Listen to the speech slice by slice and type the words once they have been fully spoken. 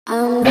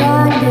What's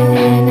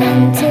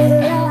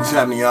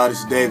happening, y'all? This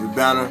is David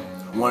Banner.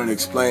 I wanted to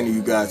explain to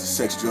you guys the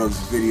Sex, Drugs,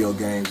 and Video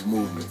Games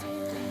movement.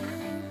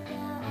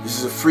 This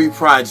is a free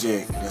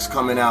project that's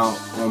coming out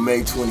on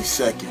May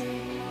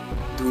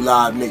 22nd through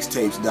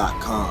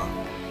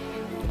livemixtapes.com.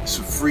 It's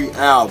a free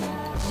album,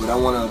 but I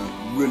want to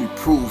really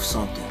prove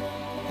something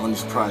on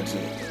this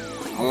project.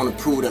 I want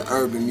to prove that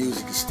urban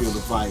music is still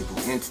a viable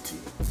entity.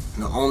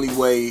 And the only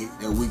way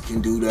that we can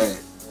do that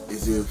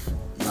is if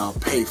y'all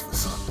pay for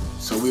something.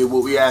 So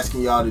what we're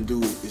asking y'all to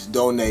do is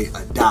donate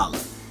 $1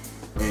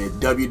 at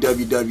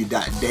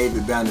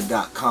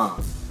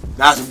www.davidbanner.com.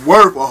 That's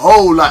worth a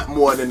whole lot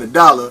more than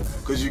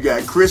 $1 because you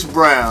got Chris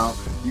Brown,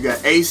 you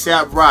got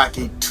A$AP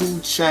Rocky, 2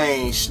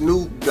 Chainz,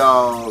 Snoop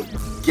Dogg,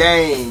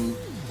 Game,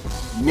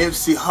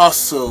 Nipsey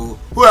Hussle.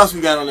 Who else we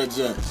got on that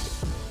joint?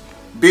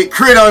 Big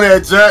Crit on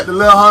that joint, the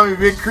little homie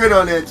Big Crit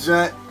on that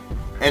joint.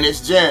 And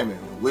it's jamming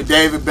with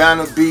David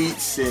Banner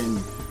beats and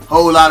a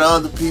whole lot of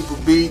other people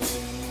beats.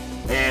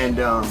 And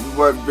we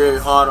worked very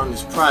hard on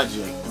this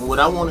project. And what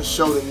I want to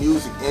show the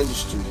music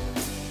industry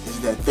is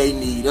that they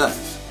need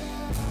us.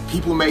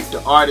 People make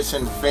the artists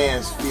and the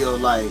fans feel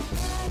like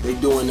they're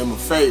doing them a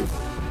favor.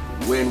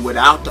 When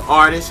without the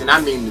artists, and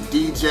I mean the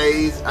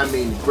DJs, I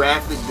mean the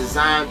graphic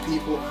design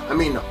people, I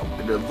mean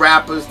the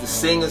rappers, the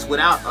singers,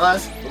 without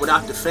us,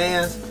 without the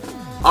fans,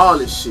 all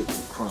this shit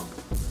will crumble.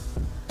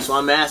 So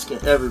I'm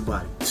asking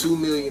everybody, 2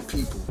 million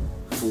people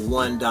for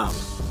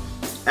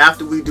 $1.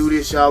 After we do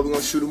this, y'all, we're going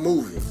to shoot a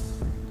movie.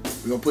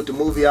 We're going to put the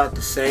movie out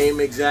the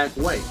same exact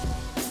way.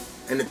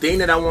 And the thing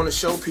that I want to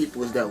show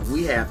people is that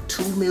we have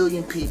 2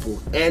 million people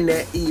and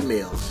their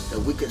emails that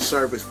we can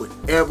service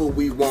whatever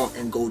we want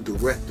and go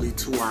directly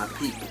to our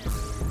people.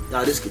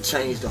 Now, this could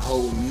change the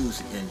whole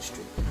music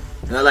industry.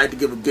 And I'd like to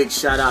give a big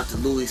shout out to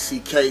Louis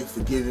C.K.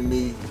 for giving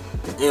me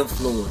the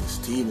influence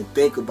to even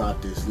think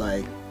about this.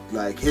 Like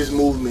his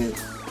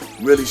movement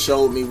really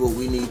showed me what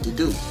we need to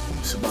do.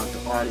 It's about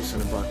the artists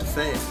and about the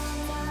fans.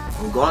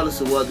 Regardless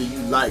of whether you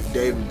like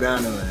David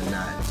Banner or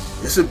not,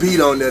 it's a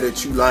beat on there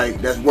that you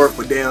like that's worth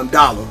a damn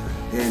 $1.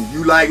 And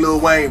you like Lil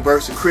Wayne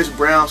versus Chris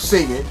Brown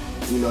singing,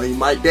 you know, he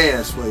might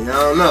dance for you, I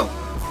don't know.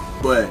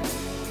 But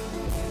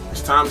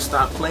it's time to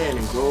stop playing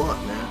and grow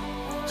up,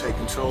 man. Take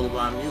control of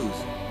our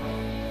music.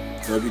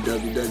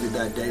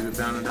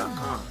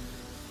 www.davidbanner.com.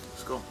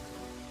 Let's go.